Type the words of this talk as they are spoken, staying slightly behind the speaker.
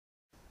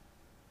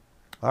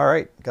All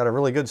right, got a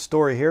really good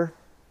story here.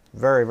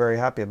 Very, very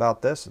happy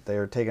about this, that they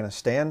are taking a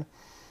stand.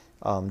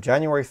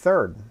 January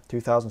 3rd,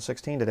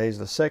 2016, today's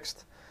the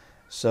 6th.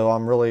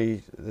 So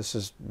this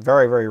is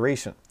very, very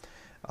recent.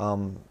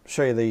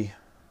 Show you the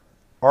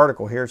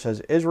article here. It says,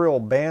 Israel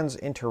bans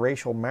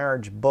interracial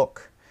marriage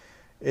book.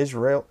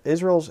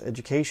 Israel's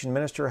education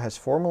minister has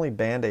formally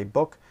banned a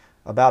book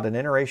about an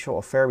interracial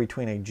affair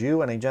between a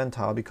Jew and a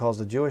Gentile because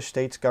the Jewish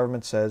state's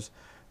government says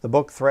the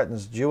book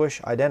threatens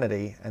Jewish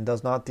identity and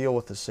does not deal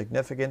with the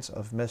significance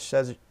of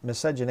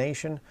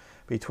miscegenation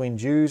between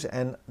Jews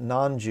and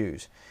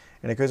non-Jews.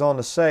 And it goes on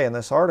to say in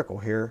this article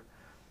here,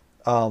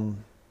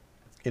 down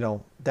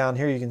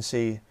here you can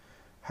see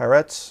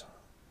Haaretz,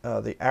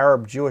 the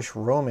Arab-Jewish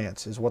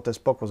romance is what this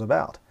book was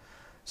about.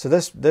 So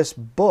this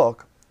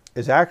book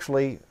is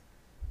actually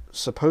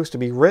supposed to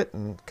be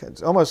written,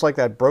 it's almost like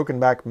that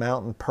Brokenback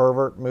Mountain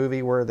pervert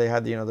movie where they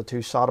had the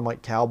two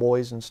sodomite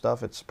cowboys and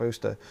stuff. It's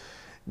supposed to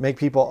make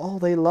people, oh,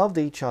 they loved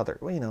each other,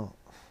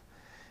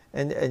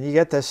 and you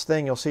get this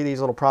thing, you'll see these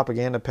little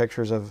propaganda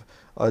pictures of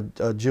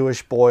a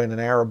Jewish boy and an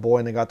Arab boy,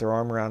 and they got their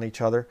arm around each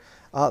other.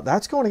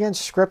 That's going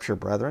against Scripture,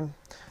 brethren.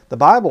 The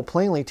Bible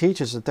plainly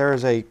teaches that there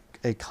is a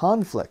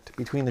conflict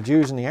between the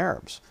Jews and the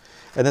Arabs,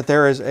 and that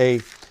there is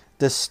a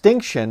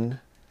distinction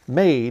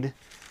made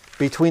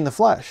between the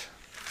flesh.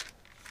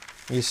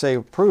 You say,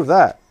 prove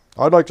that.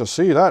 I'd like to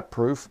see that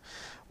proof.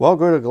 Well,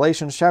 go to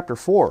Galatians chapter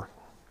 4.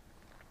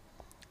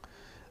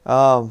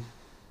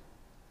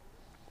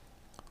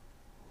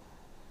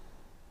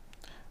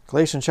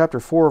 Galatians chapter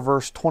 4,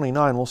 verse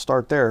 29, we'll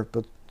start there.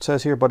 But it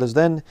says here, but as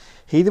then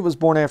he that was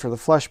born after the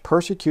flesh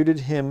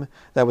persecuted him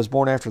that was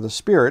born after the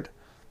Spirit.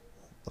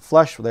 The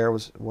flesh there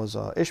was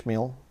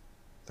Ishmael.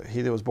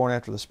 He that was born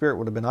after the Spirit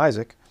would have been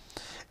Isaac.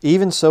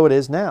 Even so it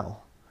is now.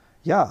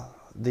 Yeah,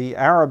 the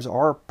Arabs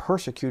are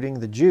persecuting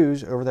the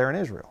Jews over there in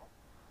Israel.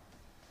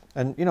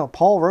 And,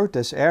 Paul wrote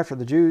this after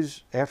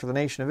the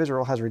nation of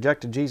Israel has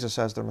rejected Jesus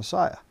as their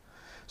Messiah.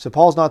 So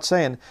Paul's not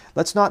saying,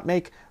 let's not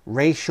make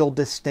racial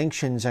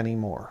distinctions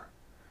anymore.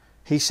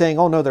 He's saying,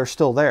 oh no, they're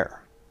still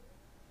there.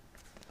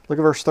 Look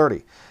at verse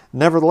 30.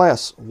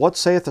 Nevertheless, what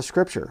saith the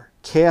Scripture?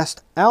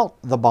 Cast out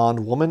the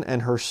bondwoman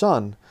and her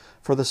son,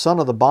 for the son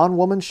of the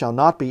bondwoman shall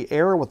not be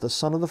heir with the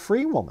son of the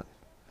free woman.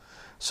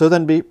 So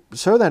then,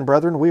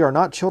 brethren, we are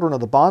not children of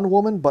the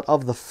bondwoman, but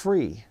of the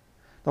free.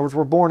 In other words,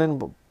 we're born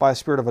in by a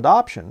spirit of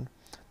adoption.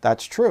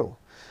 That's true.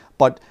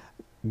 But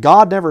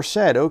God never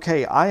said,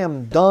 okay, I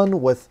am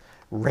done with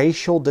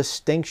racial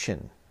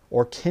distinction,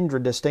 or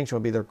kindred distinction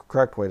would be the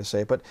correct way to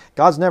say it. But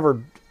God's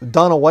never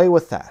done away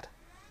with that.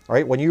 All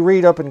right? When you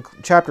read up in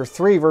chapter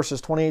 3,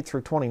 verses 28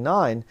 through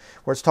 29,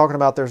 where it's talking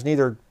about there's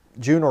neither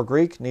Jew nor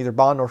Greek, neither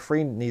bond nor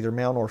free, neither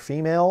male nor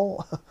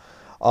female,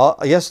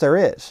 yes, there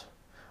is.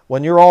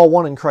 When you're all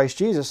one in Christ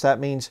Jesus, that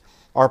means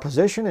our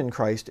position in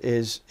Christ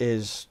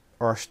is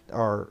our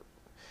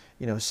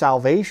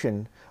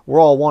salvation. We're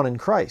all one in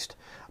Christ.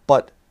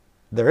 But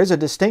there is a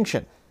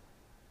distinction.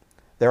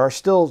 There are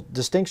still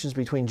distinctions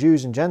between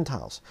Jews and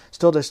Gentiles.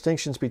 Still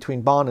distinctions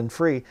between bond and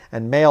free,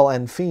 and male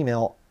and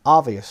female,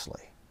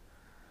 obviously.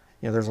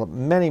 There's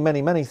many,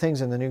 many, many things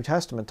in the New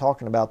Testament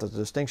talking about the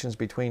distinctions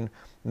between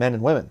men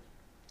and women.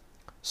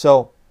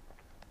 So,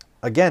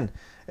 again,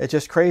 it's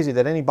just crazy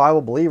that any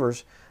Bible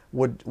believers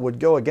would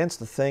go against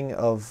the thing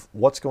of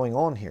what's going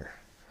on here.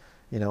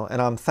 And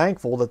I'm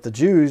thankful that the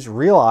Jews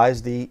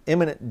realize the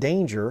imminent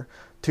danger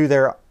to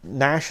their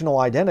national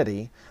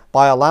identity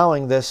by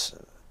allowing this.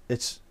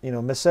 It's,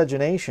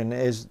 miscegenation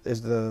is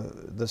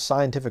the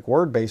scientific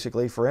word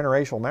basically for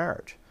interracial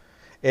marriage.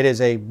 It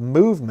is a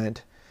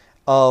movement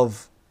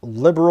of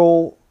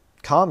liberal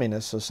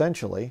communists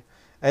essentially,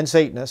 and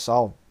Satanists.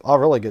 I'll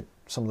really get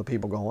some of the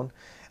people going.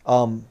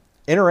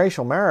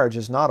 Interracial marriage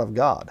is not of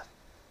God.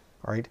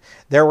 All right.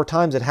 There were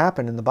times it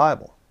happened in the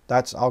Bible.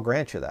 I'll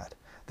grant you that.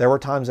 There were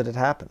times that it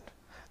happened.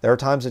 There are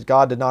times that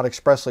God did not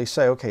expressly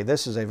say, okay,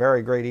 this is a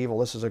very great evil,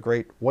 this is a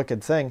great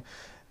wicked thing.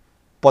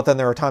 But then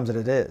there are times that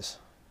it is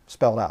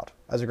spelled out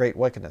as a great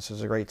wickedness,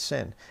 as a great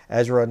sin.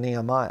 Ezra and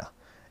Nehemiah.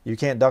 You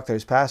can't duck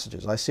those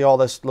passages. I see all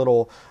this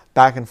little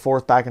back and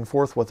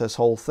forth with this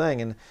whole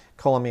thing and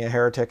calling me a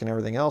heretic and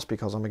everything else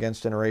because I'm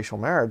against interracial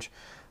marriage.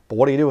 But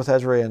what do you do with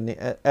Ezra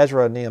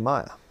and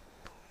Nehemiah?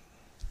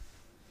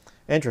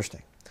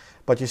 Interesting.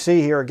 But you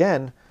see here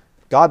again,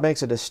 God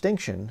makes a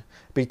distinction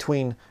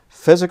between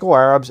physical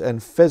Arabs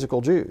and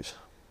physical Jews.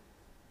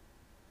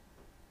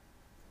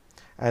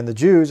 And the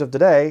Jews of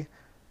today,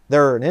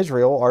 they're in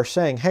Israel, are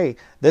saying, hey,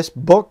 this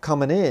book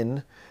coming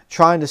in,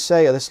 trying to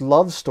say this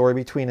love story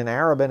between an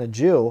Arab and a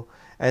Jew,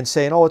 and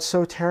saying, oh, it's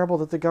so terrible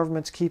that the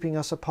government's keeping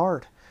us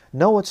apart.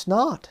 No, it's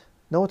not.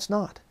 No, it's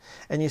not.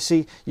 And you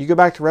see, you go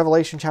back to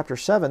Revelation chapter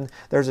 7,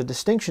 there's a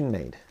distinction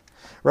made.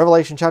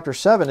 Revelation chapter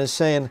 7 is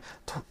saying,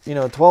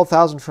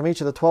 12,000 from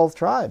each of the 12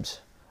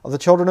 tribes of the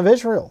children of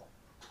Israel.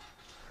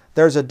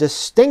 There's a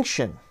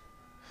distinction.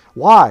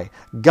 Why?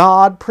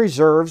 God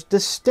preserves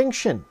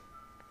distinction.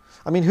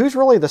 I mean, who's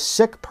really the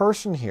sick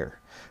person here?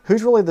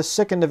 Who's really the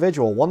sick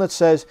individual? One that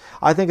says,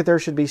 I think that there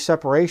should be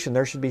separation,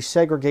 there should be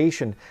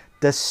segregation,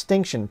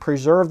 distinction,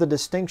 preserve the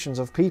distinctions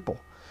of people,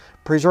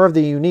 preserve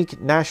the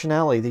unique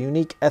nationality, the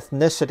unique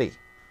ethnicity.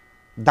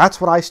 That's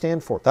what I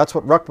stand for. That's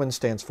what Ruckman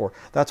stands for.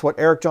 That's what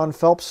Eric John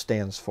Phelps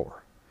stands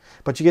for.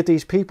 But you get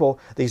these people,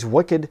 these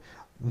wicked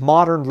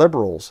modern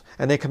liberals,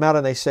 and they come out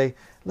and they say,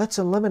 let's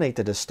eliminate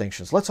the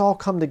distinctions. Let's all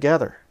come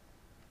together.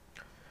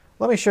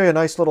 Let me show you a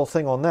nice little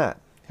thing on that.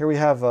 Here we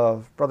have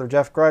Brother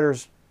Jeff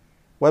Greider's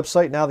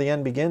website, Now the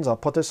End Begins. I'll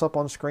put this up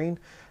on screen.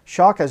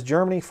 Shock as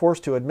Germany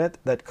forced to admit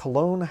that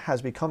Cologne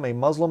has become a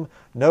Muslim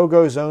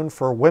no-go zone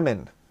for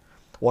women.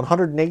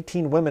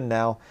 118 women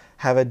now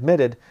have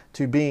admitted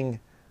to being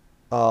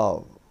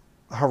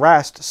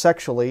harassed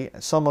sexually.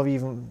 Some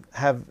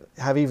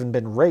have even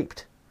been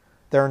raped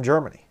there in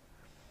Germany.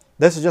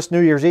 This is just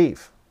New Year's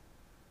Eve.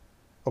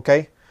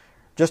 Okay?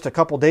 Just a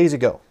couple days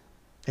ago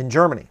in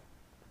Germany.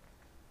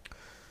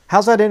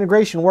 How's that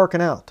integration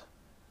working out?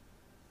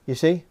 You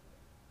see?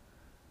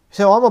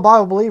 So I'm a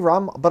Bible believer,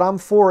 but I'm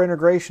for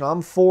integration.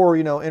 I'm for,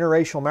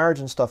 interracial marriage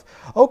and stuff.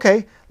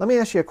 Okay, let me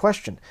ask you a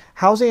question.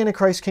 How's the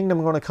Antichrist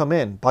kingdom going to come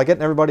in? By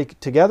getting everybody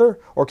together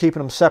or keeping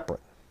them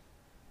separate?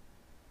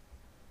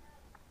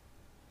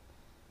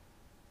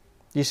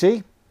 You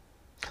see?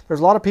 There's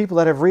a lot of people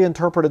that have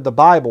reinterpreted the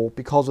Bible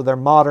because of their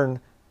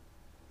modern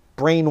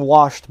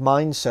brainwashed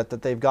mindset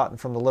that they've gotten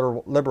from the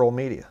liberal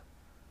media.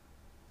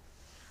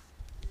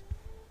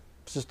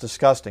 It's just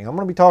disgusting. I'm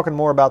going to be talking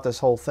more about this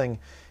whole thing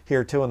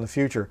here too in the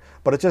future,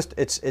 but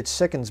it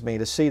sickens me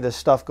to see this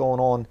stuff going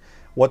on,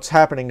 what's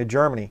happening to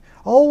Germany.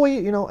 Oh,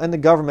 and the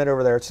government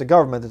over there, it's the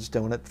government that's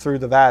doing it through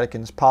the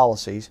Vatican's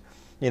policies,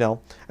 and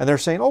they're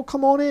saying, oh,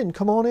 come on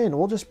in,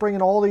 we'll just bring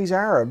in all these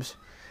Arabs,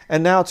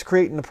 and now it's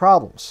creating the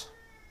problems.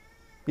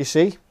 You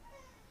see?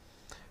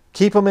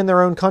 Keep them in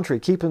their own country,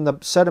 keep them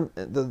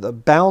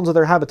the bounds of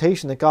their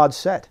habitation that God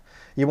set.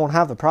 You won't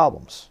have the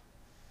problems.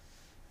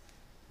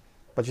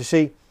 But you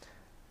see,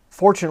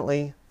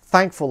 fortunately,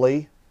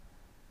 thankfully,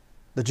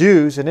 the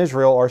Jews in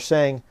Israel are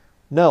saying,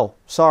 no,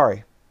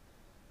 sorry.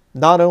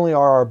 Not only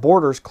are our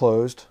borders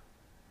closed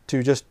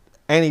to just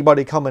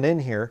anybody coming in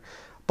here,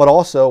 but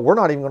also we're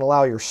not even going to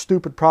allow your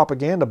stupid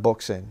propaganda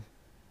books in.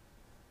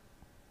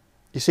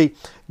 You see,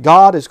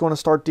 God is going to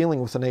start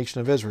dealing with the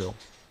nation of Israel.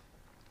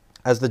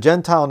 As the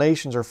Gentile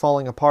nations are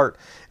falling apart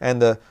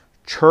and the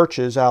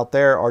churches out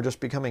there are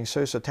just becoming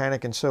so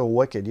satanic and so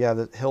wicked. You have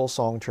the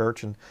Hillsong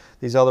Church and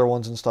these other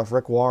ones and stuff,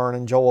 Rick Warren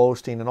and Joel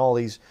Osteen and all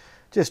these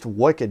just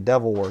wicked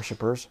devil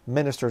worshippers,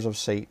 ministers of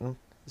Satan.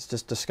 It's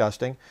just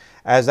disgusting.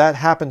 As that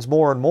happens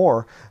more and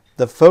more,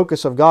 the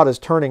focus of God is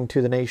turning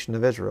to the nation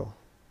of Israel.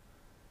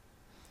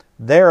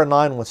 They're in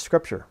line with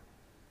Scripture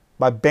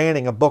by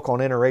banning a book on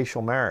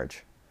interracial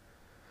marriage.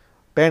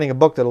 Banning a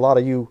book that a lot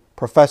of you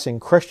professing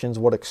Christians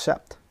would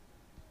accept.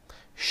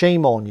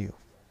 Shame on you.